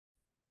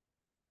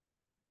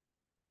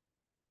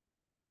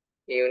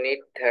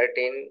Unit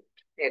 13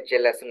 এর যে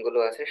lesson গুলো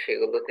আছে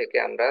সেগুলো থেকে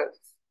আমরা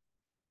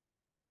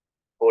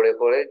পড়ে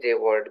পড়ে যে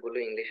ওয়ার্ড গুলো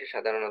ইংলিশে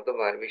সাধারণত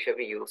ভার্ব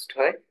হিসেবে ইউজড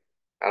হয়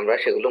আমরা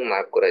সেগুলো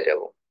মার্ক করে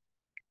যাব।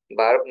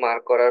 ভার্ব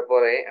মার্ক করার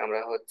পরে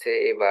আমরা হচ্ছে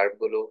এই ভার্ব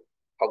গুলো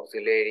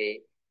অক্সিলারি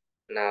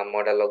না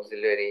মডাল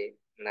অক্সিলারি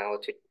না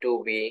হচ্ছে টু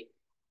বি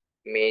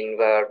মেইন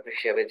ভার্ব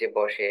হিসেবে যে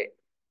বসে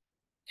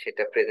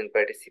সেটা প্রেজেন্ট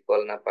পার্টিসিপল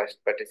না পাস্ট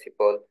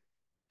পার্টিসিপল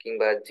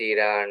কিংবা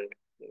জিরান্ড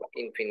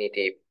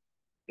ইনফিনিটিভ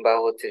বা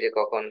হচ্ছে যে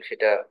কখন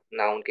সেটা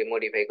নাউনকে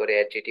মডিফাই করে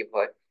অ্যাডজেটিভ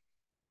হয়,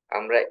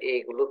 আমরা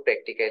এইগুলো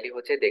প্র্যাকটিক্যালি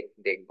হচ্ছে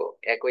দেখবো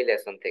একই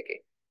লেসন থেকে।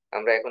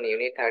 আমরা এখন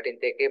ইউনিট 13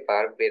 থেকে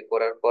ভার্ব বের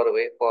করার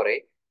পরে পরে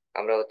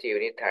আমরা হচ্ছে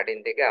ইউনিট 13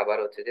 থেকে আবার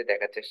হচ্ছে যে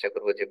দেখার চেষ্টা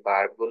করবো যে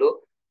ভার্ব গুলো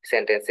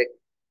সেন্টেন্সে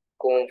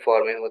কোন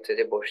ফর্মে হচ্ছে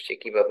যে বসছে,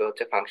 কিভাবে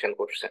হচ্ছে ফাংশন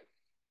করছে।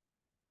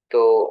 তো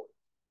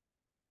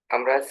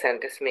আমরা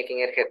সেন্টেন্স মেকিং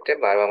এর ক্ষেত্রে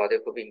ভার্ব আমাদের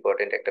খুব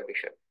ইম্পর্টেন্ট একটা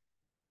বিষয়,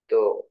 তো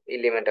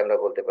এলিমেন্ট আমরা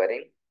বলতে পারি,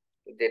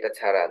 যেটা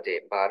ছাড়া যে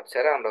ভার্ব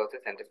ছাড়া আমরা হচ্ছে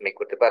সেন্টেন্স মেক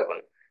করতে পারবো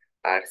না।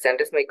 আর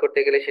সেন্টেন্স মেক করতে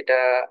গেলে সেটা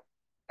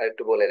আর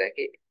একটু বলে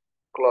রাখি,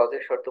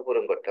 ক্লজের শর্ত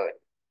পূরণ করতে হয়।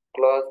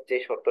 ক্লজ যে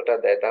শর্তটা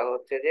দেয় তা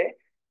হচ্ছে যে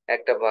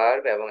একটা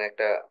ভার্ব এবং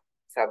একটা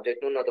সাবজেক্ট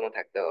ন্যূনতম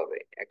থাকতে হবে।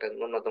 একটা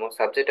ন্যূনতম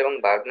সাবজেক্ট এবং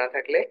ভার্ব না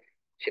থাকলে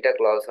সেটা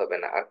ক্লজ হবে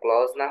না, আর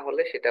ক্লজ না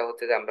হলে সেটা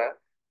হচ্ছে যে আমরা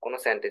কোনো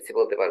সেন্টেন্সই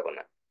বলতে পারবো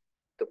না।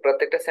 তো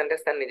প্রত্যেকটা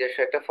সেন্টেন্স তার নিজস্ব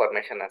একটা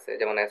ফরমেশন আছে,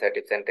 যেমন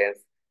অ্যাসার্টিভ সেন্টেন্স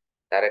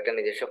তার একটা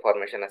নিজস্ব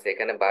ফরমেশন আছে,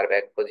 এখানে ভার্ব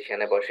এক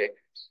পজিশনে বসে।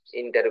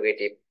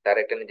 ইন্টারোগেটিভ তার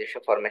একটা নিজস্ব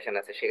ফরমেশন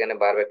আছে, সেখানে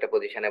ভার্ব একটা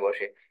পজিশনে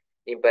বসে।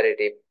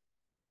 Imperative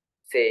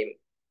same.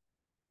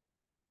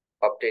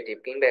 অবজেক্টিভ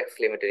কিংবা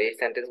এক্সক্লেমেটরি এই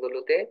সেন্টেন্স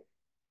গুলোতে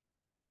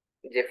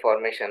যে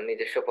ফরমেশন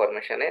নিজস্ব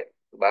ফরমেশনে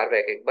ভার্ব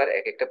এক একবার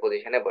এক একটা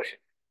পজিশনে বসে।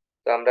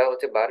 তো আমরা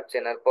হচ্ছে ভার্ব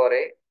চেনার পরে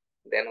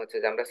দেন হচ্ছে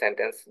যে আমরা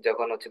সেন্টেন্স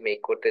যখন হচ্ছে মেক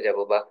করতে যাব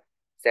বা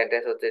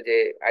সেন্টেন্স হচ্ছে যে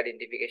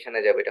আইডেন্টিফিকেশনে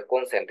যাবে এটা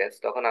কোন সেন্টেন্স,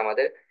 তখন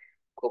আমাদের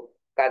খুব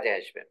কাজে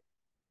আসবে।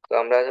 তো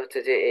আমরা হচ্ছে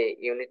যে এই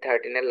ইউনিট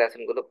 13 এর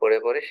লেসন গুলো পড়ে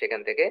পড়ে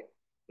সেখান থেকে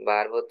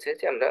বার হচ্ছে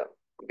যে আমরা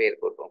বের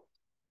করব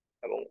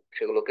এবং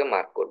সেগুলোকে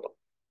মার্ক করব।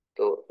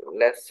 তো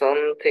লেসন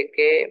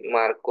থেকে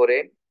মার্ক করে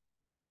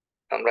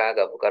আমরা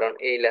আগাবো, কারণ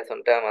এই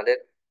লেসনটা আমাদের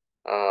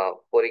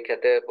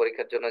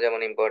পরীক্ষার জন্য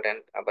যেমন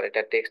ইম্পর্ট্যান্ট, আবার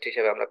এটা টেক্সট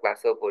হিসেবে আমরা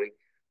ক্লাসেও পড়ি।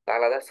 তো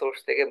আলাদা সোর্স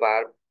থেকে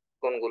বার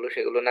কোনগুলো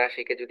সেগুলো না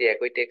শিখে যদি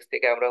একই টেক্সট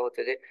থেকে আমরা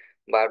হচ্ছে যে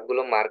ভার্ব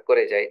গুলো মার্ক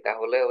করে যাই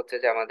তাহলে হচ্ছে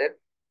যে আমাদের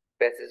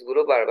প্যাসেজ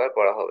গুলো বারবার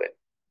পড়া হবে।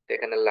 তো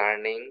এখানে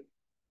লার্নিং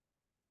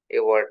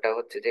এই ওয়ার্ডটা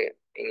হচ্ছে যে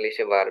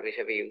ইংলিশে ভার্ব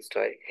হিসেবে ইউজড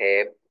হয়।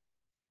 Have,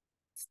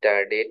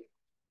 studied,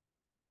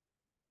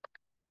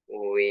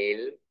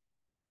 will,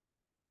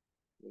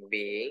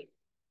 B,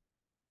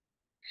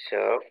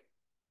 sharp,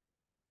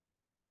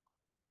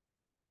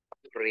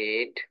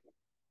 read,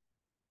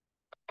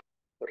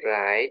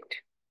 right,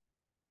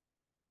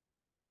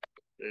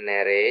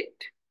 narrate,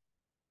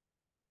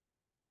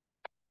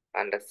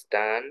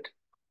 understand,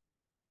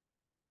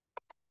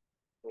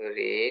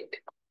 read,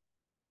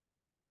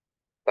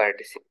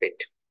 participate.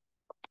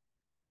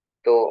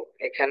 তো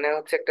এখানে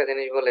হচ্ছে একটা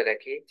জিনিস বলে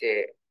রাখি যে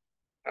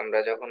আমরা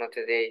যখন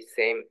হচ্ছে যে এই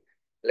সেম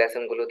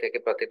লেসন গুলো থেকে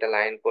প্রতিটা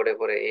লাইন পড়ে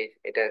পড়ে এই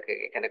এটা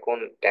এখানে কোন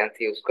টেন্স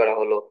ইউজ করা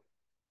হলো,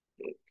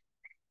 উম,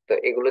 তো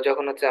এগুলো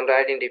যখন হচ্ছে আমরা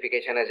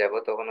আইডেন্টিফিকেশনে যাব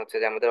তখন হচ্ছে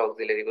যে আমাদের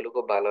অক্সিলারি গুলো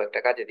খুব ভালো একটা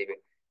কাজে দিবে।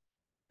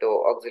 তো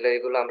অক্সিলারি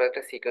গুলো আমরা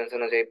একটা সিকোয়েন্স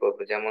অনুযায়ী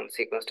পড়বো, যেমন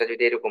সিকোয়েন্সটা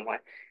যদি এরকম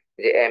হয়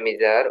যে M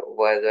is R,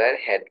 was were,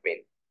 had been,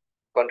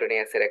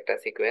 continuous এর একটা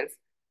সিকোয়েন্স।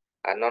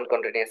 আর নন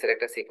কন্টিনিউয়াস এর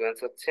একটা সিকোয়েন্স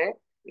হচ্ছে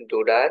ডু,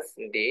 ডাজ,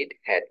 ডিড,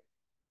 হ্যাড।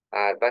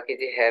 আর বাকি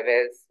যে হ্যাভ,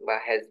 হ্যাজ বা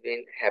হ্যাজ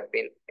বিন, হ্যাভ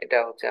বিন, এটা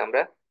হচ্ছে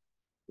আমরা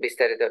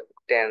বিস্তারিত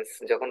টেন্স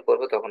যখন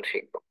পড়বো তখন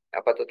শিখবো।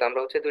 আপাতত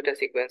আমরা হচ্ছে দুইটা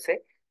সিকোয়েন্সে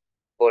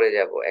পড়ে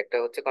যাব, একটা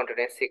হচ্ছে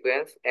continuous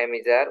sequence M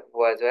is R,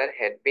 was were,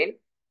 had been,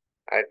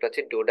 আর একটা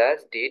হচ্ছে ডু, ডাজ,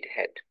 ডিড,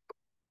 হ্যাড।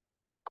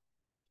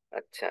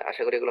 আচ্ছা,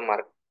 আশা করি এগুলো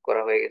মার্ক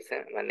করা হয়ে গেছে,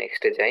 আমরা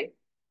নেক্সটে যাই।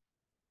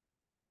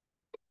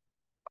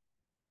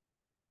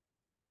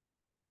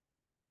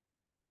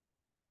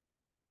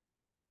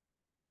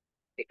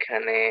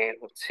 এখানে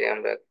হচ্ছে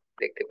আমরা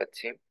দেখতে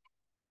পাচ্ছি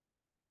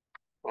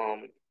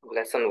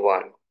লেসন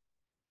ওয়ান।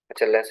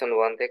 আচ্ছা, লেসন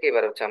ওয়ান থেকে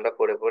এবার হচ্ছে আমরা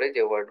পড়ে পড়ে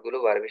যে ওয়ার্ড গুলো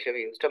ভার্ব হিসেবে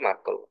ইউজটা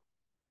মার্ক করবো।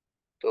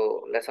 তো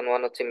লেসন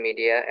ওয়ান হচ্ছে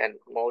media and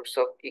modes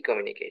of E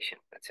communication.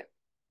 আচ্ছা,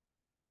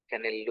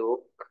 এখানে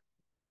লুক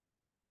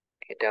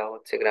এটা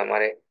হচ্ছে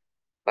গ্রামারে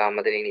বা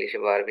আমাদের ইংলিশে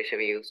ভার্ব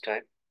হিসেবে ইউজড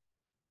হয়।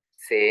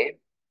 সে,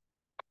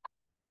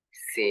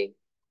 সি,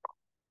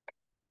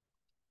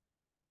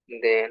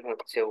 দেন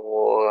হচ্ছে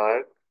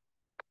ওয়ার্ক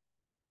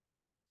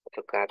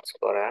কাজ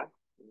করা,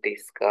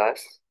 ডিসকাস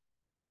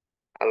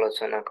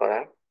আলোচনা করা,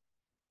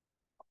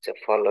 আচ্ছা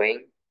ফলোইং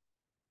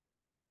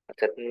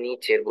অর্থাৎ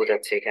নিচের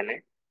বোঝাচ্ছে এখানে।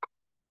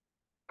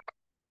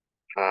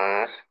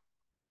 আর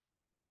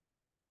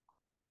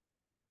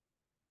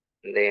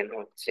দেন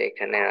হচ্ছে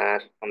এখানে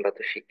আর আমরা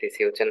তো শিখতেছি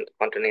হচ্ছে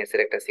কন্টিনিউয়াস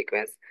এর একটা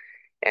sequence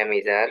M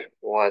is R,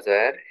 was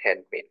R, had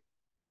been.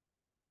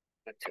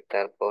 আচ্ছা,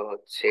 তারপর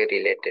হচ্ছে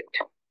related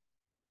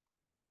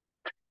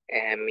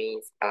M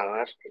is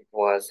R,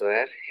 was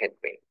R, had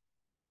been,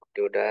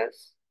 do, does,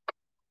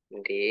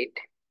 did,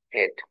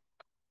 head.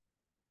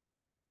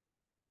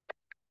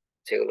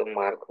 যেগুলো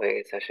মার্ক হয়ে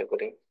গেছে আশা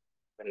করি।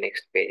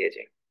 নেক্সট পেজে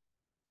যাই।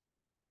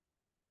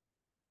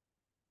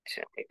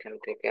 আচ্ছা, এখান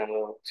থেকে আমরা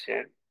হচ্ছে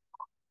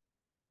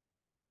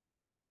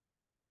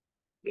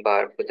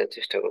বার বোঝার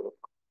চেষ্টা করবো।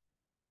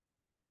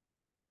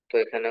 তো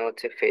এখানে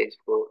হচ্ছে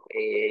ফেসবুক,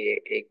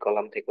 এই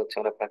কলাম থেকে হচ্ছে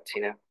আমরা পাচ্ছি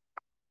না।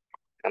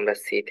 আমরা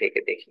সি থেকে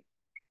দেখি।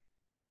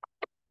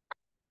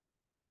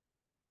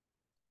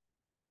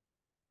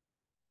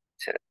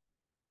 আচ্ছা,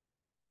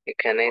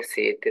 এখানে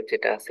সি তে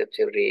যেটা আছে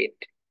হচ্ছে রিড,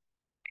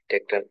 এটা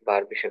একটা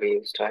ভার্ব হিসেবে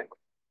ইউজড হয়।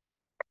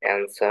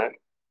 অ্যান্সার,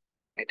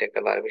 এটা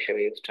একটা ভার্ব হিসেবে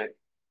ইউজড হয়।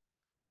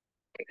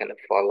 এখানে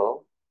ফলো।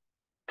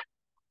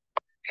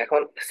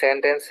 এখন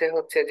সেন্টেন্সে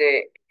হচ্ছে যে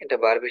এটা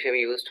ভার্ব হিসেবে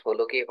ইউজড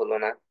হলো কি হলো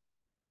না,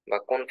 বা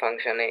কোন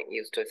ফাংশনে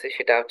ইউজড হয়েছে,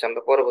 সেটা হচ্ছে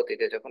আমরা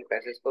পরবর্তীতে যখন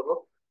প্যাসেজ করব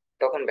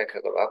তখন ব্যাখ্যা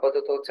করবো।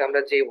 আপাতত হচ্ছে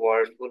আমরা যে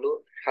ওয়ার্ড গুলো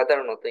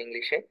সাধারণত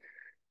ইংলিশে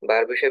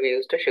ভার্ব হিসেবে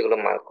ইউজড হয় সেগুলো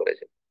মার্ক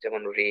করেছে,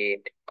 যেমন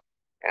রিড,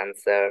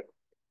 অ্যান্সার,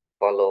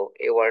 ফলো।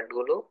 এই ওয়ার্ড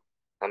গুলো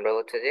আমরা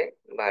হচ্ছে যে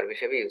ভার্ব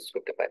হিসেবে ইউজ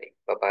করতে পারি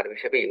বা ভার্ব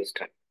হিসেবে ইউজড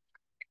হয়।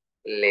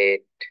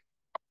 লেট,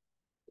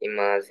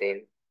 ইমাজিন,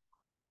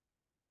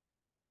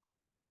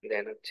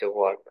 দেন হচ্ছে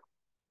ওয়ার্ক।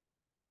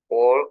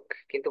 ওয়ার্ক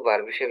কিন্তু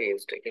ভার্ব হিসেবে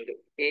ইউজড হয়, কিন্তু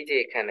এই যে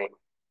এখানে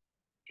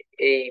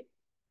এই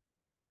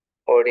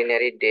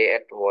অর্ডিনারি ডে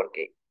অ্যাট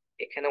ওয়ার্কে,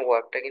 এখানে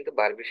ওয়ার্কটা কিন্তু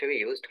ভার্ব হিসেবে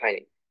ইউজড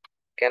হয়নি।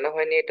 কেন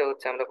হয়নি এটা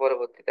হচ্ছে আমরা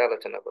পরবর্তীতে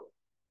আলোচনা করব।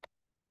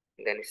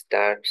 দেন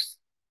স্টার্টস,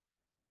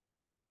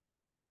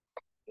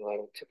 এবার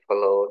হচ্ছে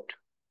ফলোড,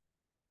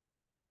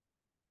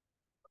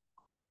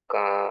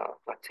 কা।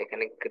 আচ্ছা,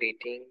 এখানে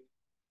গ্রিটিং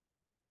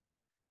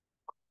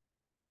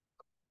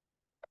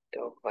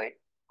এটাও হয়।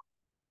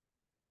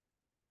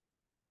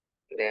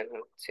 দেন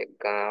হচ্ছে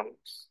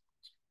কামস,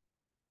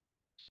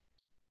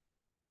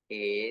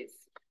 ইজ,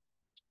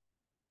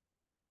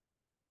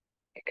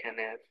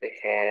 এখানে আছে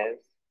হ্যাজ,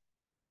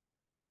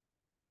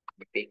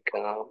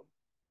 বিকাম,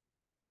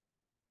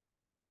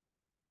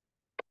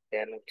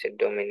 দেন হচ্ছে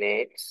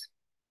ডমিনেটস।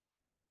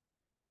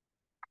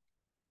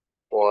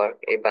 ওয়ার্ক,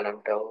 এই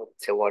বানানটাও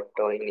হচ্ছে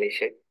ওয়ার্ডটাও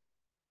ইংলিশে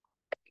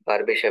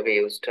ভার্ব হিসাবে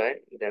ইউজড হয়।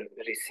 দেন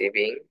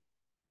রিসিভিং,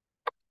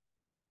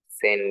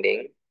 সেন্ডিং।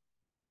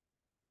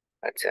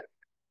 আচ্ছা,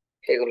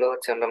 এগুলো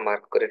হচ্ছে আমরা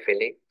মার্ক করে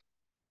ফেলি,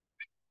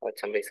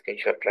 হচ্ছে আমরা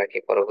স্ক্রিনশট রাখি,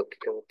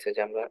 পরবর্তীতে হচ্ছে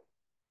যে আমরা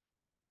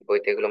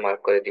বইতে এগুলো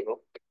মার্ক করে দিব।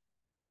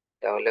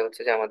 তাহলে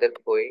হচ্ছে যে আমাদের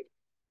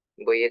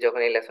বইয়ে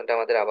যখন এই লেসনটা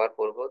আমাদের আবার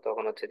পড়বো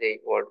তখন হচ্ছে যে এই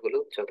ওয়ার্ড গুলো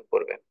চোখে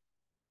পড়বে।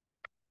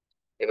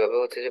 এভাবে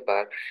হচ্ছে যে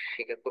ভার্ব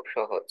শেখা খুব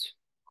সহজ।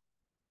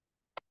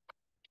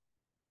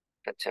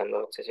 আচ্ছা, আমরা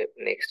হচ্ছে যে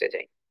নেক্সটে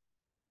যাই।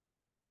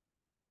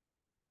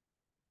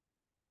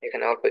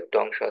 এখানে অল্প একটু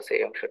অংশ আছে,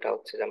 এই অংশটা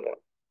হচ্ছে যে আমরা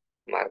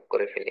মার্ক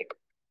করে ফেলি।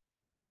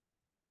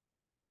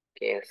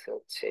 কি আছে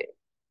হচ্ছে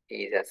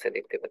ইজ আছে,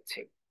 দেখতে পাচ্ছি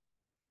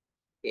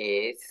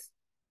ইজ,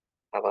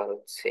 আবার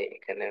হচ্ছে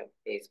এখানে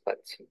ইজ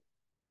পাচ্ছি।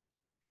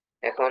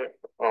 এখন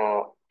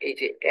এই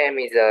যে এম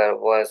ইজ আর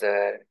ওয়াজ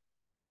আর,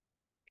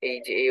 এই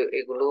যে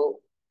এগুলো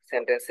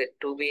সেন্টেন্সে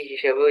টু বি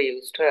হিসেবেও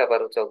ইউজড হয়, আবার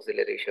হচ্ছে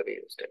অক্সিলারি হিসেবে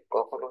ইউজড হয়।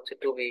 কখন হচ্ছে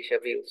টু বি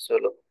হিসেবে ইউজড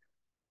হলো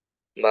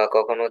বা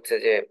কখন হচ্ছে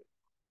যে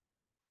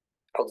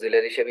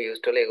অক্সিলারি হিসেবে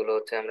ইউজড হলো, এগুলো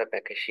হচ্ছে আমরা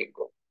ব্যাখ্যা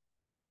শিখবো।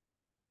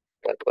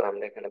 তারপর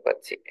আমরা এখানে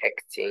পাচ্ছি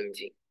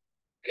এক্সচেঞ্জিং।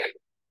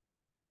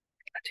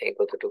 আচ্ছা, এই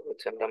কতটুকু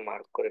হচ্ছে আমরা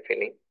মার্ক করে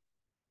ফেলি।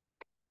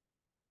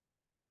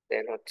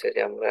 দেন হচ্ছে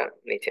যে আমরা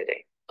নিচে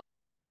যাই।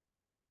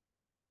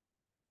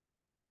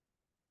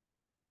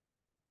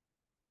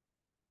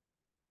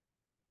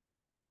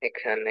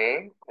 এখানে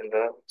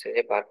আমরা হচ্ছে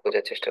যে ভার্ব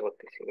বোঝার চেষ্টা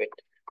করতেছি, বাট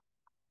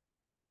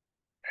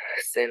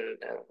সেন্ড,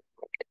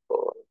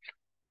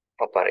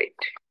 অপারেট,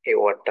 এই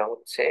ওয়ার্ডটা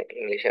হচ্ছে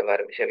ইংলিশে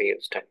ভার্ব হিসেবে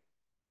ইউজড হয়।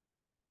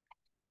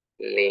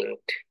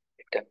 লিঙ্কড,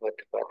 এটা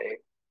হতে পারে।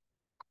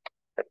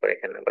 তারপর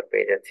এখানে আবার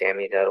পেয়ে যাচ্ছি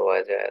আমি, যার,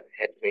 ওয়াজ, আর,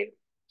 had been,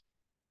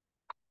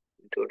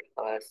 dude,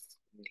 us,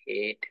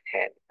 did,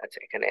 had. আচ্ছা,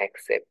 এখানে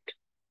অ্যাকসেপ্ট,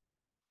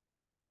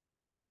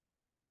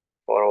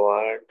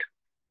 ফরওয়ার্ড,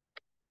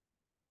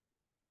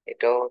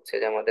 এটাও হচ্ছে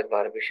যে আমাদের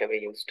ভার্ব হিসেবে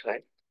ইউজড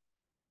হয়।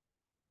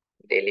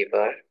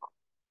 ডেলিভার।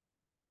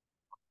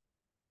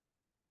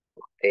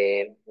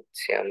 দেন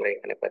হচ্ছে আমরা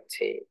এখানে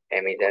পাচ্ছি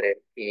অ্যামিজারের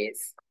ইজ,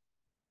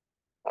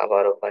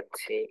 আবারও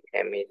পাচ্ছি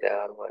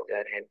am is are, was,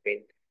 R, had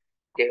been.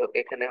 যাই হোক,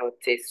 এখানে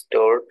হচ্ছে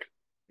স্টোরড,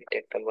 এটা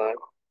একটা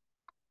ভার্ব।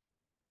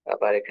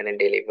 আবার এখানে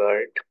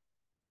ডেলিভার্ড,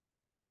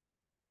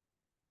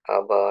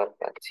 আবার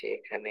পাচ্ছি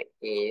এখানে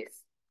ইজ,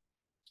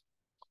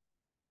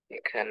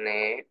 এখানে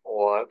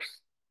ওয়ার্কস।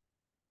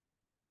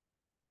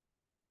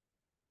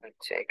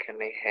 আচ্ছা,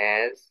 এখানে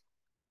হ্যাজ,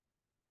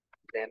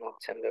 দেন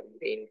হচ্ছে আমরা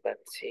বিন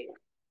পাচ্ছি।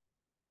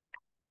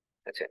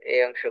 আচ্ছা, এই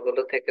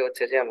অংশগুলো থেকে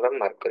হচ্ছে যে আমরা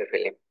মার্ক করে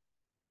ফেলি।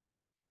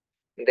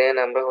 দেন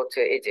আমরা হচ্ছে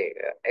এই যে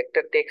একটা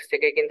টেক্সট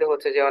থেকে কিন্তু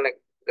হচ্ছে যে অনেক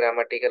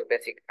গ্রামাটিক্যাল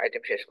বেসিক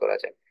আইটেম শেষ করা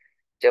যায়।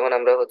 যেমন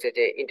আমরা হচ্ছে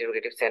যে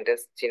ইন্টারোগেটিভ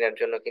সেন্টেন্স চেনার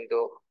জন্য কিন্তু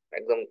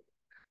একদম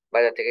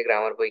বাজার থেকে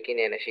গ্রামার বই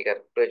কিনে এনে শেখার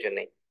প্রয়োজন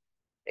নেই।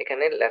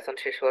 এখানে লেসন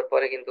শেষ হওয়ার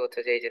পরে কিন্তু হচ্ছে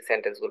যে এই যে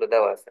সেন্টেন্স গুলো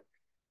দেওয়া আছে,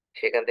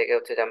 সেখান থেকে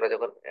হচ্ছে যে আমরা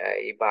যখন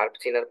এই ভার্ব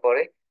চেনার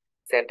পরে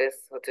সেন্টেন্স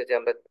হচ্ছে যে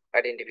আমরা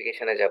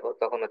আইডেন্টিফিকেশনে যাব,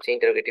 তখন হচ্ছে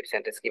ইন্টারোগেটিভ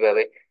সেন্টেন্স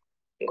কিভাবে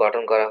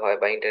গঠন করা হয়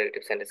বা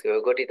ইন্টারোগেটিভ সেন্টেন্স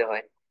কিভাবে গঠিত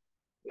হয়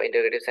বা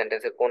ইন্টারোগেটিভ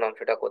সেন্টেন্সের কোন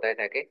অংশটা কোথায়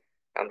থাকে,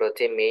 আমরা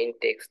হচ্ছে মেইন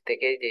টেক্সট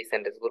থেকে যে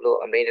সেন্টেন্স গুলো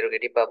আমরা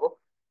ইন্টারোগেটিভ পাবো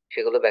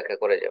সেগুলো ব্যাখ্যা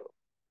করে যাব।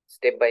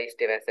 Step by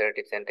step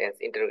assertive sentence,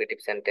 interrogative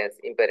sentence,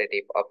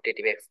 imperative,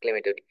 objective,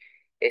 exclamatory,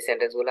 এই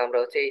সেন্টেন্স গুলো আমরা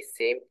হচ্ছে এই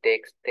সেম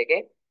টেক্সট থেকে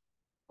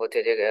হচ্ছে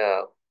যে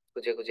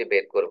খুঁজে খুঁজে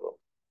বের করব।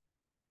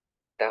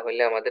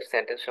 তাহলে আমাদের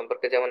সেন্টেন্স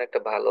সম্পর্কে যেমন একটা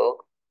ভালো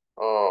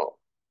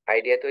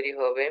আইডিয়া তৈরি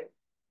হবে,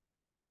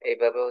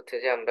 এইভাবে হচ্ছে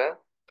যে আমরা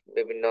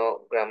বিভিন্ন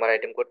গ্রামার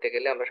আইটেম করতে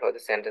গেলে আমরা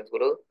সহজে সেন্টেন্স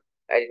গুলো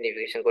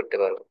আইডেন্টিফিকেশন করতে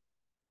পারবো।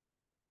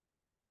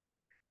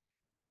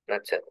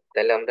 আচ্ছা,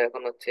 তাহলে আমরা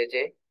এখন হচ্ছে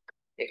যে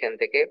এখান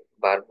থেকে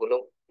ভার্ব গুলো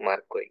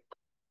মার্ক করি।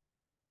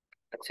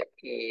 আচ্ছা,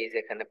 ইজ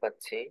এখানে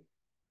পাচ্ছি,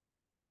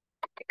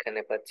 এখানে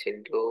পাচ্ছি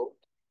ডু,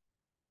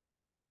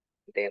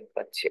 দেন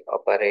পাচ্ছি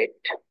অপারেট,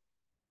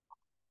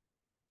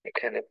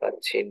 এখানে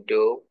পাচ্ছি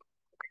ডু,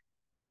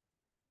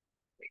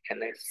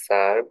 এখানে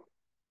সার্ভ।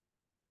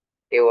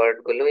 এই ওয়ার্ড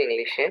গুলো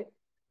ইংলিশে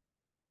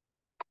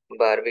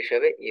ভার্ব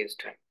হিসেবে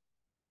ইউজড হয়।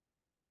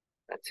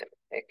 আচ্ছা,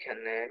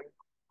 এখানে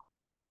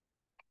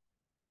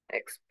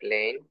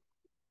এক্সপ্লেইন,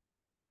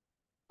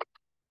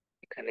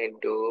 এখানে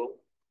ডু,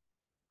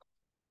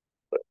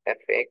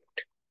 এফেক্ট,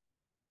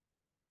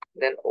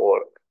 দেন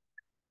ওয়ার্ক।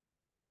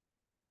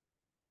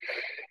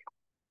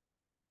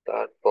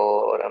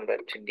 তারপর আমরা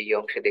ডি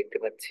অংশে দেখতে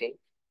পাচ্ছি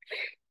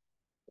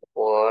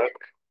ওয়ার্ক,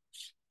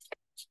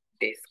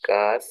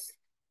 ডিসকাস,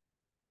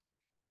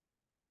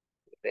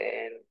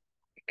 দেন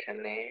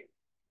এখানে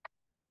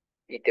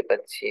দিতে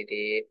পাচ্ছি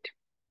রিড,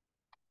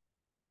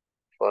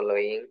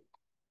 ফলোইং,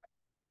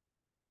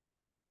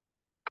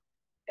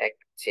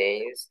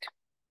 এক্সচেঞ্জড,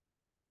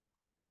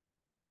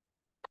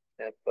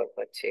 তারপর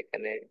পাচ্ছি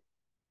এখানে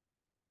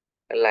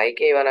লাইক।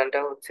 এই বানানটা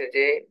হচ্ছে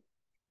যে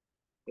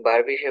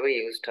ভার্ব হিসেবে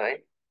ইউজড হয়,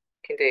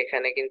 কিন্তু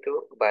এখানে কিন্তু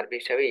ভার্ব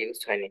হিসেবে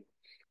ইউজড হয়নি,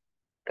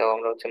 তাও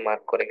আমরা হচ্ছে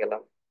মার্ক করে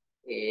গেলাম।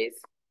 ইজ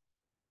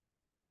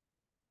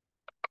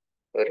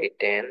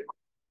রিটেন,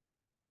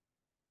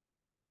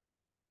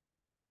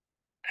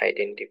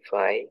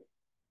 আইডেন্টিফাই,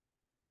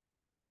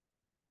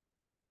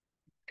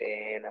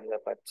 দেন আমরা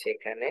পাচ্ছি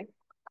এখানে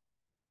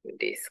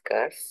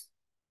ডিসকাস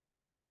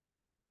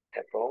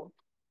এবং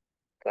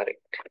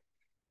কারেক্ট।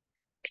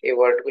 এই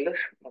ওয়ার্ড গুলো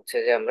হচ্ছে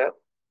যে আমরা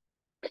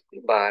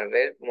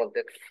ভার্বের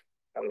মধ্যে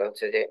আমরা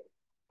হচ্ছে যে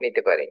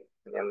নিতে পারি।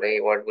 আমরা এই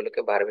ওয়ার্ড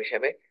গুলোকে ভার্ব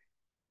হিসাবে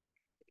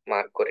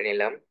মার্ক করে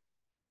নিলাম।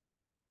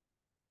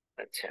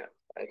 আচ্ছা,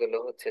 এগুলো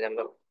হচ্ছে যে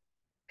আমরা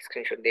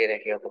স্ক্রিনশট দিয়ে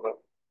রাখি অথবা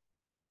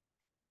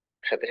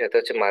সাথে সাথে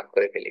হচ্ছে মার্ক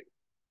করে ফেলি।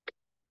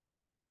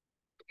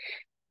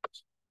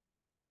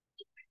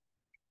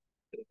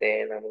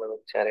 দেন আমরা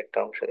হচ্ছে আরেকটা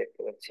অংশ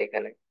দেখতে পাচ্ছি,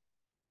 এখানে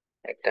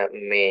একটা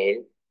মেইল,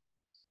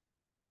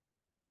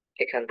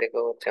 এখান থেকে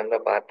হচ্ছে আমরা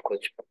ভার্ব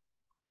খুঁজবো।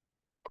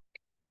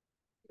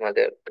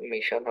 আমাদের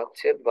মিশন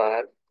হচ্ছে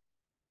ভার্ব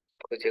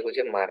খুঁজে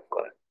খুঁজে মার্ক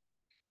করা।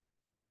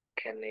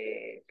 এখানে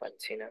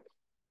পাচ্ছি না,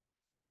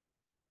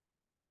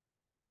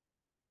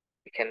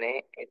 এখানে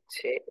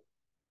হচ্ছে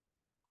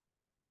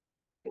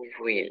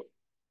হুইল,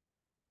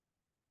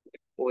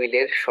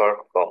 হুইলের শর্ট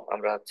ফর্ম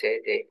আমরা হচ্ছে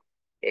যে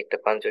একটা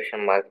পাঞ্চুয়েশন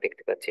মার্ক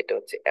দেখতে পাচ্ছি, এটা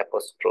হচ্ছে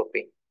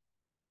অ্যাপোস্ট্রফি।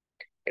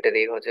 এটা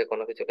দিয়ে হচ্ছে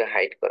কোনো কিছুকে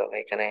হাইড করা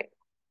হয়, এখানে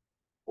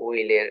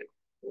হুইলের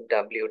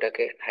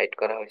ডাব্লিউটাকে হাইড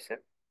করা হয়েছে।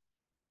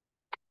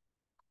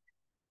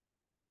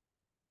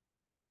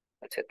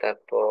 আচ্ছা,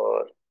 তারপর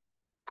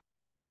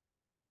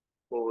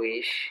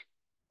উইশ,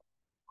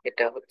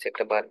 এটা হচ্ছে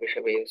একটা ভার্ব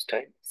হিসেবে ইউজড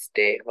হয়,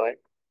 স্টে হয়।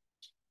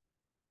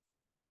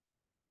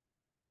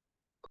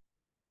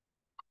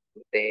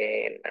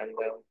 দেন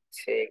আমরা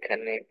হচ্ছে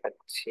এখানে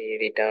পাচ্ছি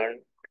রিটার্ন,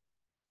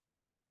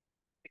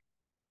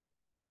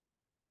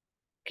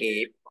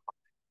 কিপ,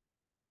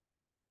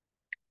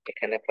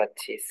 এখানে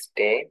পাচ্ছি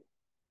স্টে,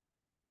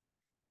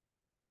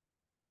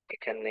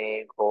 এখানে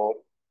হোপ,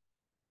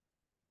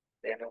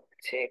 দেন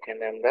হচ্ছে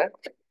এখানে আমরা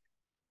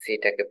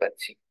সিটাকে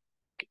পাচ্ছি।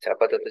 আচ্ছা,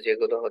 আপাতত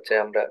যেগুলো হচ্ছে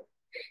আমরা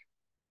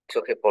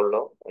চোখে পড়লো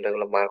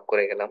ওগুলো মার্ক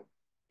করে গেলাম।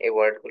 এই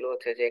ওয়ার্ড গুলো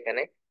হচ্ছে যে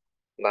এখানে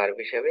ভার্ব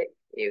হিসেবে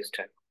ইউজড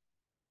হয়।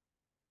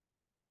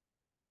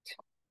 আচ্ছা,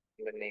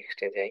 আমরা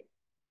নেক্সটে যাই।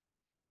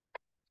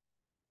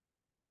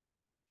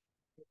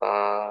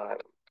 আর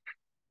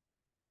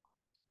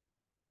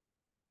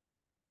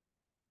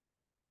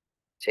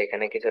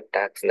সেখানে কিছু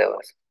টাস্ক দেওয়া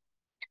আছে।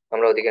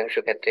 আমরা অধিকাংশ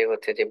ক্ষেত্রে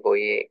হচ্ছে যে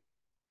বইয়ে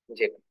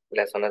যে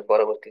লেসনের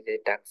পরবর্তী যে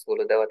টাস্ক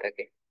গুলো দেওয়া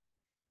থাকে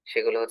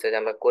সেগুলো হচ্ছে যে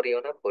আমরা করিও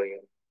না পড়িও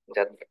না।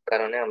 যার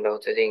কারণে আমরা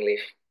হচ্ছে যে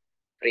ইংলিশ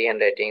ফ্রি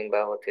হ্যান্ড রাইটিং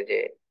বা হচ্ছে যে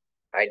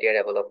আইডিয়া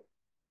ডেভেলপ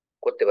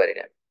করতে পারি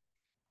না।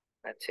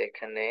 আচ্ছা,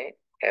 এখানে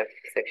এফ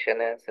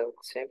সেকশনে আছে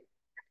হচ্ছে,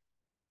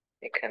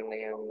 এখানে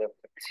আমরা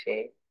পাচ্ছি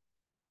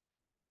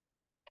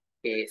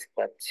ইজ,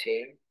 পাচ্ছি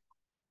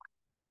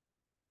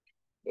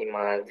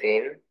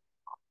ইমাজিন,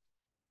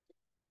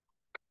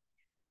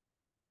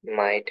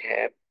 মাইট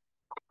হ্যাভ,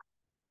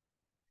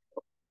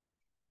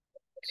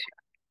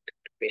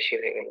 বেশি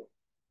হয়ে গেল।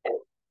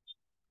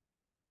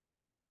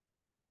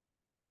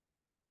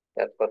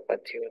 তারপর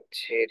পাচ্ছি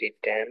হচ্ছে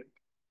রিটার্ন,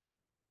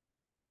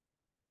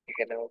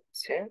 এখানে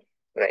হচ্ছে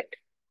রাইট।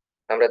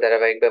 আমরা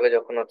ধারাবাহিকভাবে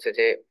যখন হচ্ছে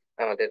যে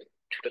আমাদের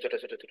ছোট ছোট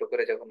ছোট ছোট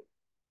করে যখন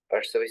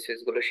পার্টস অফ স্পিচ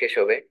গুলো শেষ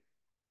হবে,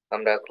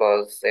 আমরা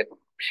ক্লজ এর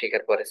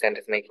শেখার পরে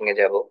সেন্টেন্স মেকিং এ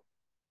যাব।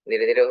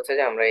 ধীরে ধীরে হচ্ছে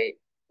যে আমরা এই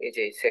এই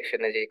যে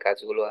সেকশনে যে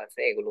কাজগুলো আছে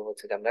এগুলো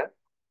হচ্ছে যে আমরা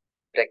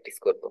প্র্যাকটিস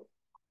করব,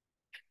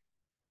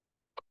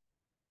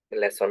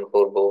 লেসন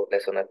করব।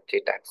 লেসনের যে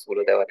টাস্ক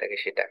গুলো দেওয়া থাকে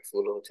সেই টাস্ক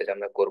গুলো হচ্ছে যে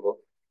আমরা করব।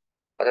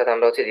 অর্থাৎ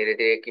আমরা হচ্ছে ধীরে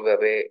ধীরে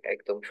কিভাবে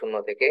একদম শূন্য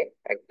থেকে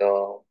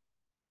একদম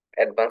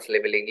অ্যাডভান্স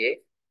লেভেলে গিয়ে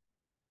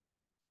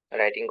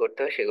রাইটিং করতে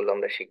হয় সেগুলো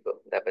আমরা শিখবো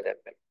ধাপে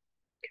ধাপে।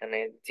 এখানে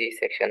জি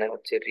সেকশনে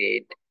হচ্ছে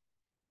রিড,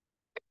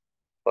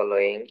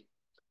 ফলোইং,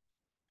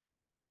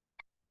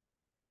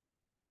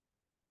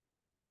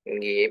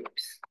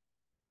 গিভস,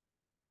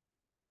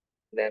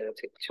 দেন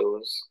হচ্ছে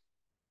চুজ।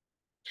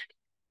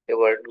 এই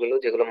ওয়ার্ড গুলো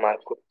যেগুলো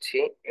মার্ক করছি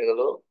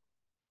এগুলো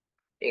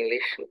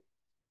ইংলিশ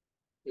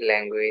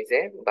ল্যাঙ্গুয়েজে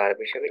ভার্ব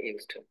হিসেবে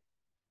ইউজড হয়।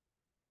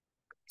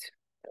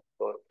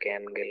 তারপর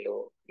ক্যান গেল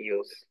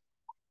ইউজ।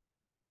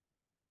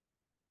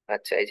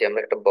 আচ্ছা, এই যে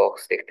আমরা একটা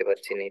বক্স দেখতে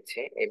পাচ্ছি নিচে,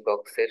 এই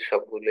বক্সের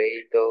সবগুলোই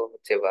তো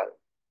হচ্ছে ভার্ব।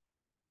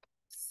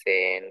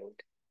 সেন্ড,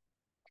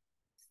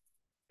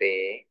 সে,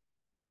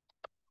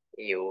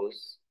 use,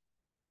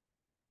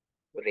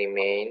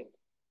 remain,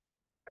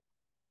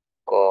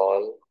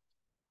 call,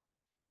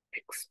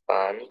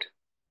 expand,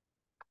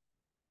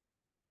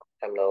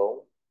 hello,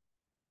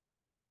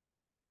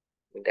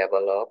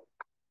 develop,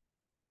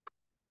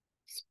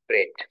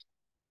 spread.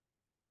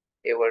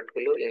 এই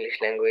ওয়ার্ডগুলো ইংলিশ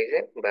ল্যাঙ্গুয়েজে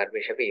ভার্ব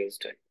হিসেবে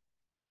ইউজড হয়।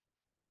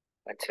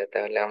 আচ্ছা,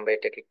 তাহলে আমরা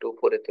এটাকে একটু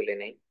উপরে তুলে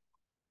নেই,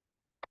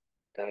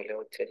 তাহলে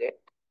হচ্ছে যে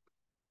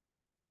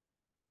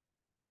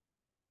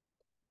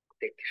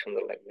দেখতে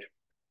সুন্দর লাগবে।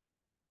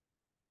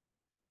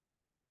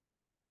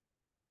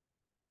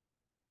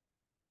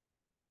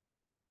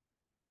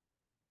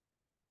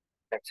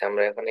 আচ্ছা,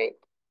 আমরা এখন এই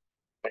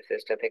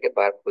মেসেজটা থেকে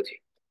ভার্ব খুঁজি।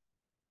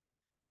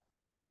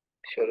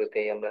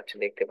 শুরুতেই আমরা হচ্ছে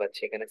দেখতে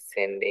পাচ্ছি এখানে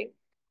সেন্ডিং,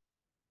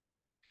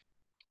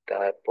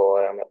 তারপর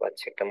আমরা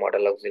পাচ্ছি একটা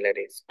মডেল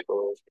অক্সিলারি টু,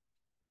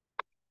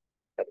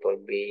 তারপর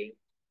বি,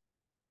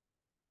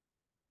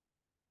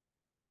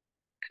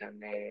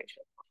 এখানে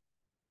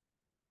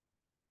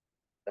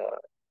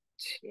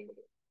পাচ্ছি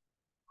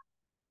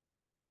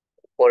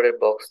পরের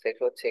বক্স থেকে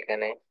হচ্ছে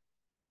এখানে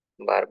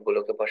ভার্ব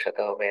গুলোকে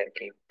বসাতে হবে আর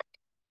কি।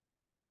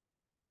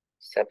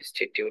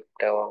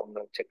 সাবস্টিটিউটটাও আমরা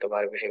হচ্ছে একটা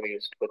ভার্ব হিসেবে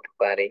ইউজ করতে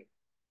পারি।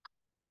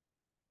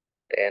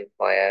 দেন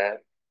হোয়ার,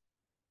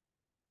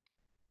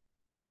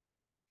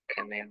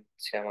 এখানে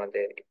হচ্ছে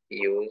আমাদের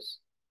ইউজ,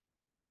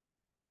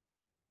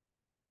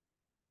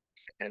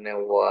 এখানে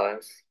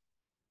ওয়াজ,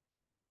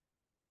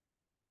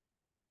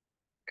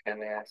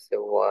 এখানে আছে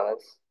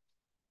ওয়াজ,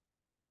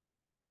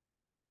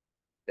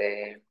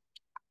 দেন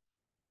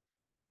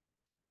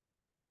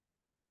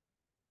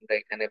আমরা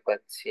এখানে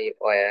পাচ্ছি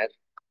ওয়ার।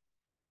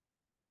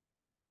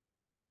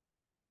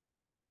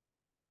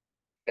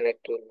 এখানে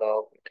একটু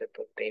লগ, এটা তো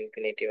একটা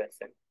ইনফিনিটিভ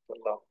আছে, তো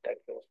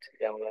লগটাকে হচ্ছে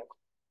যে আমরা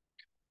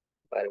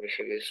ভার্ব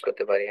হিসেবে ইউজ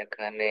করতে পারি।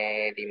 এখানে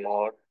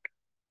রিমোট,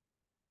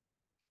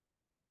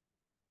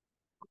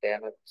 দেন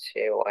হচ্ছে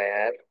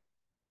ওয়্যার,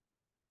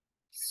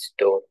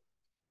 স্টোর।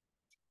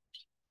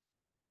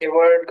 এই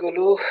ওয়ার্ড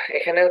গুলো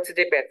এখানে হচ্ছে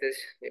যে প্যাসেজ,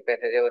 এই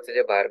প্যাসেজে হচ্ছে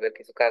যে ভার্বের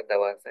কিছু কাজ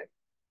দেওয়া আছে।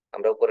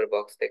 আমরা উপরের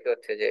বক্স থেকে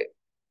হচ্ছে যে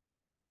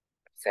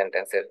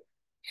সেন্টেন্সের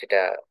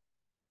সেটা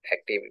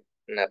অ্যাক্টিভ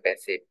না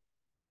প্যাসিভ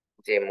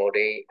যে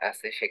মোডেই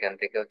আছে সেখান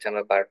থেকে হচ্ছে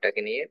আমরা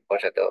ভার্বটাকে নিয়ে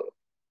বসাতে হবে।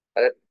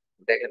 অর্থাৎ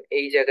দেখেন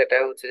এই জায়গাটা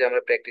হচ্ছে যে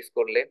আমরা প্র্যাকটিস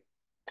করলে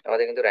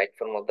আমাদের কিন্তু right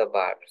form of the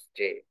verbs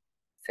যে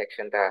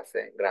সেকশনটা আছে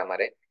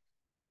গ্রামারে,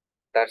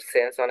 তার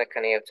সেন্স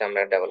অনেকখানি হচ্ছে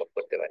আমরা ডেভেলপ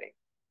করতে পারি।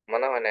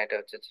 মনে হয় না এটা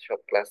হচ্ছে যে সব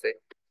ক্লাসে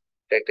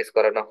প্র্যাকটিস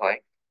করানো হয়,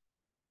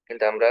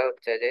 কিন্তু আমরা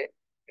হচ্ছে যে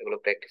এগুলো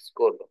প্র্যাকটিস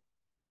করব।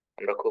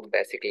 আমরা খুব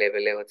বেসিক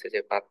লেভেলে হচ্ছে যে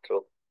মাত্র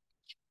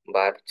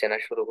ভার্ব চেনা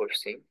শুরু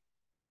করছি,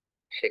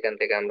 সেখান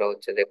থেকে আমরা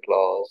হচ্ছে যে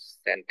ক্লজ,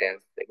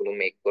 সেন্টেন্স এগুলো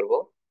মেক করব।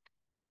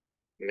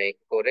 মেক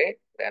করে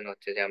দেন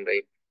হচ্ছে যে আমরা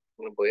এই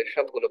বইয়ের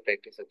সবগুলো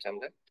প্র্যাকটিস হচ্ছে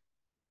আমরা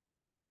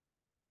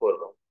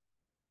করব।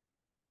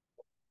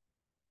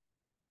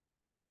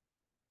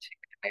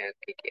 সেখানে আর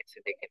কি কি আছে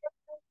দেখে নিই।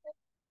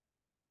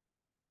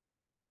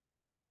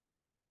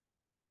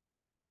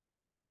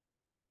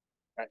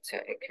 আচ্ছা,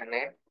 এখানে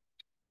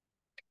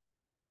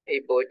এই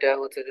বইটা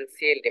হচ্ছে যে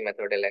সিএলটি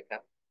মেথডে লেখা,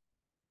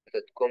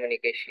 অর্থাৎ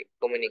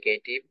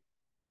কমিউনিকেটিভ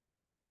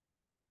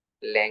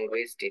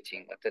ল্যাঙ্গুয়েজ টিচিং।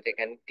 অর্থাৎ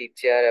এখানে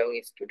টিচার এবং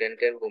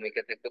স্টুডেন্টের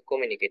ভূমিকা থাকবে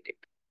কমিউনিকেটিভ।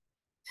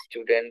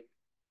 স্টুডেন্ট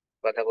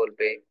কথা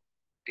বলবে,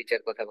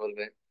 টিচার কথা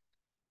বলবে,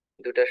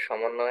 দুটার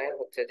সমন্বয়ে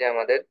হচ্ছে যে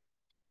আমাদের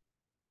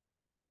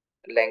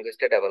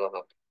ল্যাঙ্গুয়েজটা ডেভেলপ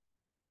হবে।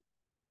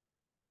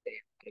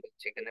 আমরা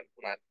হচ্ছে এখানে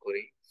মার্ক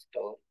করি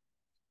স্টপ,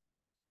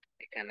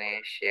 এখানে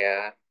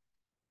শেয়ার,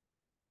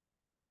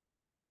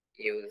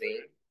 ইউজিং,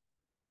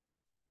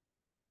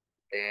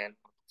 দেন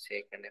হচ্ছে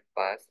এখানে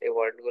পাস। এই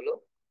ওয়ার্ড গুলো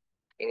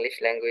ইংলিশ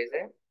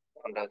ল্যাঙ্গুয়েজে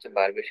আমরা হচ্ছে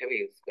ভার্ব হিসেবে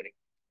ইউজ করি।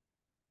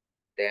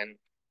 দেন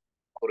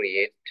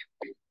ক্রিয়েট।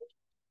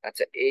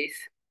 আচ্ছা, এই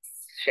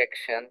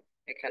সেকশন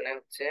এখানে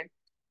হচ্ছে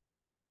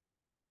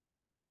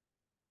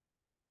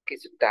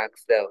কিছু টাস্ক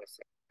দেওয়া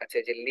হয়েছে। আচ্ছা,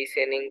 এই যে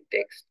লিসেনিং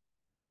টেক্সট,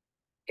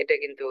 এটা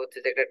কিন্তু হচ্ছে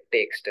যে একটা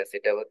টেক্সট আছে,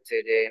 এটা হচ্ছে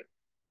যে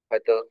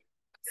হয়তো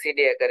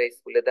সিডি আকারে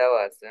স্কুলে দেওয়া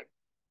আছে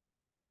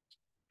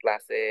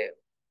ক্লাসে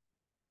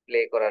প্লে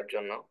করার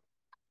জন্য,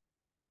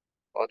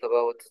 অথবা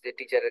হচ্ছে যে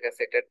টিচারের কাছে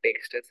একটা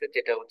টেক্সট আছে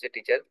যেটা হচ্ছে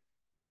টিচার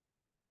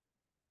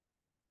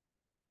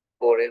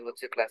পড়ে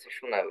হচ্ছে ক্লাসে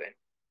শোনাবে।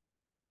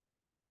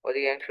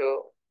 অধিকাংশ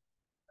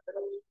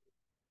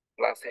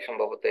ক্লাসে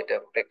সম্ভবত এটা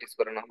প্র্যাকটিস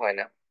করানো হয়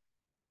না।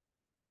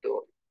 তো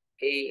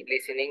এই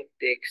লিসেনিং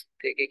টেক্সট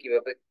থেকে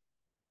কিভাবে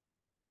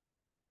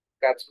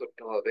কাজ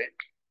করতে হবে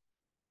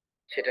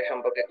সেটা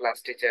সম্পর্কে ক্লাস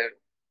টিচার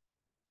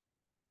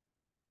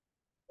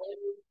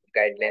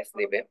গাইডলাইন্স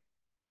দিবে।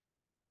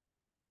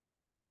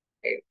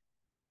 এ-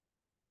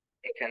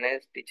 এখানে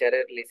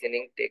টিচারের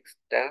লিসেনিং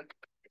টেক্সটটা,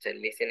 আচ্ছা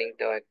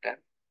লিসেনিংটাও একটা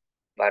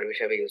ভার্ব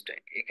হিসাবে ইউজড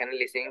হয়। এখানে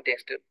লিসেনিং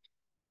টেক্সট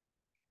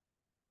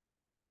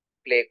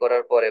প্লে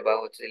করার পরে বা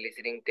হচ্ছে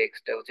লিসেনিং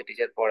টেক্সটটা হচ্ছে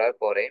টিচার পড়ার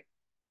পরে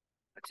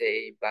হচ্ছে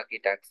এই বাকি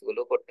টাস্ক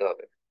গুলো করতে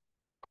হবে।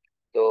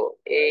 তো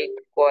এই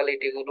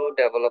কোয়ালিটি গুলো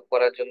ডেভেলপ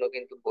করার জন্য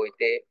কিন্তু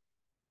বইতে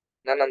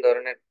নানান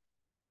ধরনের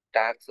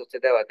টাস্ক হচ্ছে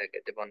দেওয়া থাকে,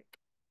 যেমন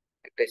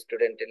একটা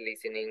স্টুডেন্টের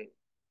লিসেনিং,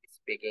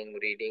 স্পিকিং,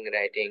 রিডিং,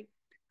 রাইটিং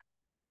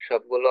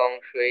সবগুলো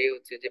অংশই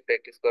হচ্ছে যে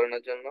প্র্যাকটিস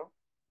করানোর জন্য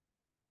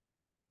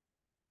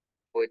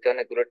বইতে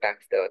অনেকগুলো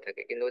টাস্ক দেওয়া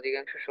থাকে, কিন্তু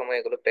অধিকাংশ সময়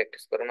এগুলো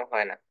প্র্যাকটিস করানো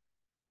হয় না।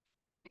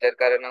 যার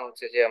কারণে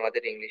হচ্ছে যে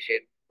আমাদের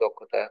ইংলিশের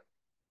দক্ষতা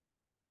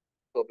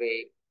খুবই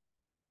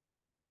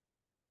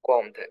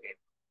কম থাকে।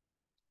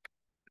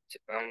 আচ্ছা,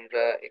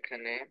 আমরা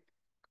এখানে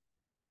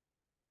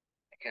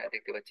এখানে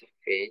দেখতে পাচ্ছি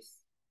ফেস,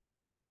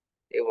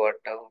 এই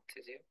ওয়ার্ডটা হচ্ছে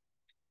যে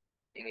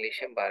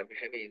ইংলিশে ভার্ব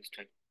হিসেবে ইউজড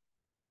হয়।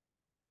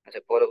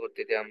 আচ্ছা,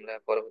 পরবর্তীতে আমরা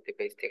পরবর্তী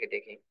পেজ থেকে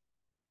দেখি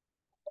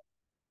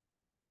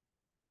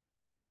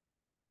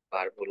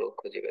ভার্ব গুলো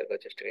খুঁজে বের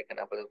করার চেষ্টা করি। এখানে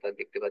আপাতত আর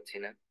দেখতে পাচ্ছি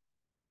না।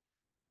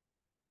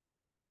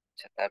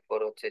 আচ্ছা, তারপর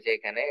হচ্ছে যে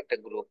এখানে একটা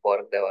গ্রুপ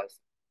ওয়ার্ক দেওয়া আছে।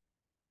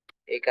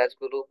 এই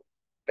কাজগুলো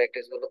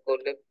প্র্যাকটিস গুলো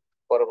করলে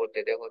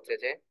পরবর্তীতে হচ্ছে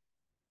যে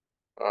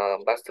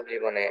বাস্তব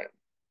জীবনে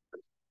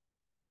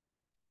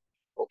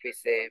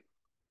অফিসে,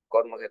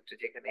 কর্মক্ষেত্রে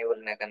যেখানে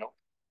বলি না কেন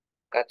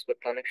কাজ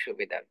করতে অনেক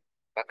সুবিধা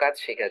বা কাজ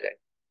শেখা যায়।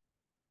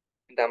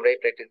 কিন্তু আমরা এই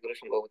প্র্যাকটিস গুলো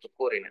সম্ভবত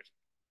করি না,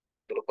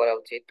 এগুলো করা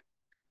উচিত।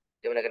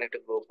 যেমন এখানে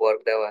একটা গ্রুপ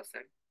ওয়ার্ক দেওয়া আছে,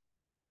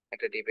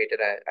 একটা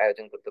ডিবেটের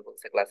আয়োজন করতে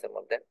বলছে ক্লাসের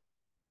মধ্যে,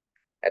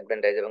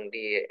 অ্যাডভান্টেজ এবং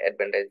ডি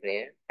অ্যাডভান্টেজ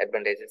নিয়ে,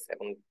 অ্যাডভান্টেজেস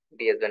এবং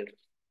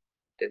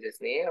ডিসঅ্যাডভান্টেজেস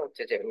নিয়ে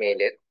হচ্ছে যে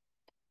মেইলের,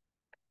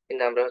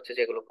 কিন্তু আমরা হচ্ছে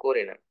যেগুলো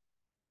করি না।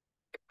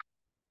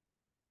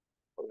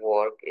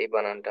 ওয়ার্ক এই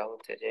বানানটা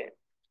হচ্ছে যে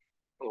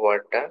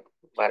ওয়ার্ডটা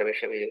ভার্ব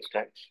হিসেবে ইউজ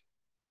হয়।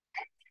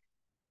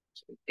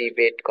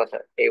 ডিবেট কথা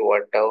এই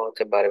ওয়ার্ডটাও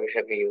হচ্ছে ভার্ব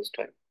হিসেবে ইউজ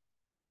হয়।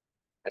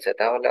 আচ্ছা,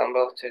 তাহলে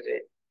আমরা হচ্ছে যে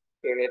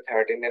ইউনিট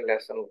 13 এর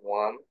লেসন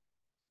 1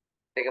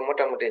 থেকে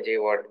মোটামুটি যে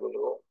ওয়ার্ড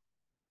গুলো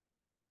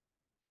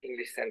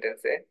ইংলিশ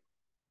সেন্টেন্সে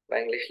বা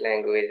ইংলিশ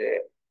ল্যাঙ্গুয়েজে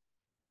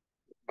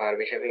ভার্ব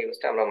হিসেবে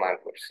ইউজটা আমরা মার্ক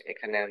করছি।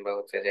 এখানে আমরা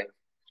হচ্ছে যে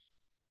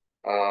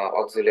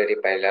অক্সিলারি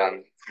পাইলাম,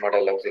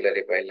 মডেল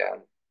অক্সিলারি পাইলাম,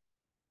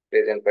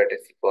 প্রেজেন্ট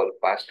পার্টিসিপল,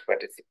 পাস্ট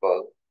পার্টিসিপল,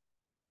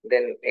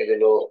 দেন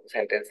এগুলো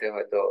সেন্টেন্সে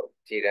হয়তো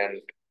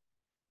জিরান্ড,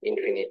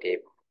 ইনফিনিটিভ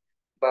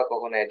বা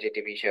কখনো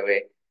অ্যাডজেক্টিভ হিসাবে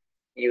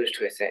ইউজড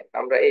হয়েছে।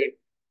 আমরা এই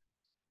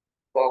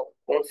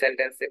কোন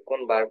সেন্টেন্সে কোন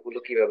ভার্ব গুলো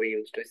কিভাবে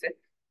ইউজড হয়েছে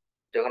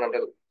যখন আমরা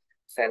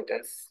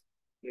সেন্টেন্স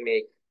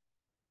মেক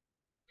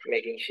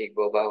মেকিং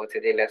শিখবো বা হচ্ছে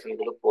যে লেসন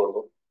গুলো পড়বো,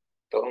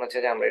 তখন হচ্ছে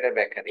যে আমরা এটা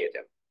ব্যাখ্যা দিয়ে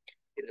যাবো।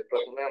 কিন্তু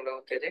প্রথমে আমরা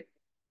হচ্ছে যে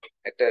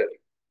একটা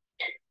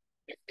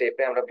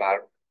স্টেপে আমরা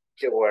ভার্ব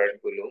যে ওয়ার্ড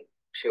গুলো,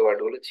 সেই ওয়ার্ড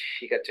গুলো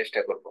শেখার চেষ্টা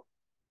করব।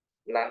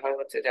 না হয়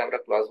হচ্ছে যে আমরা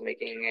ক্লজ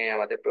মেকিং এ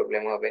আমাদের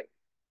প্রবলেম হবে,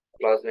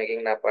 ক্লজ মেকিং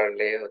না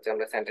পারলে হচ্ছে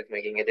আমরা সেন্টেন্স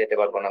মেকিং এ যেতে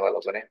পারবো না ভালো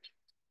করে।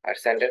 আর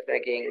সেন্টেন্স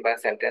মেকিং বা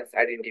সেন্টেন্স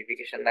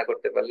আইডেন্টিফিকেশন না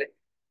করতে পারলে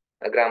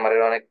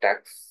গ্রামারের অনেক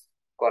টাস্ক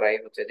করাই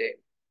হচ্ছে যে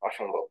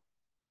অসম্ভব।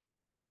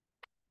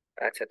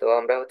 আচ্ছা, তো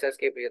আমরা হচ্ছে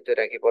আজকে এই পর্যন্ত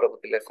রাখি।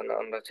 পরবর্তী লেসন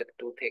আমরা হচ্ছে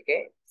 2 থেকে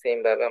সেম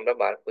ভাবে আমরা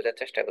বার খোঁজার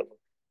চেষ্টা করবো।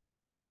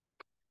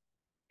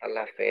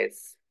 আল্লাহ হাফেজ।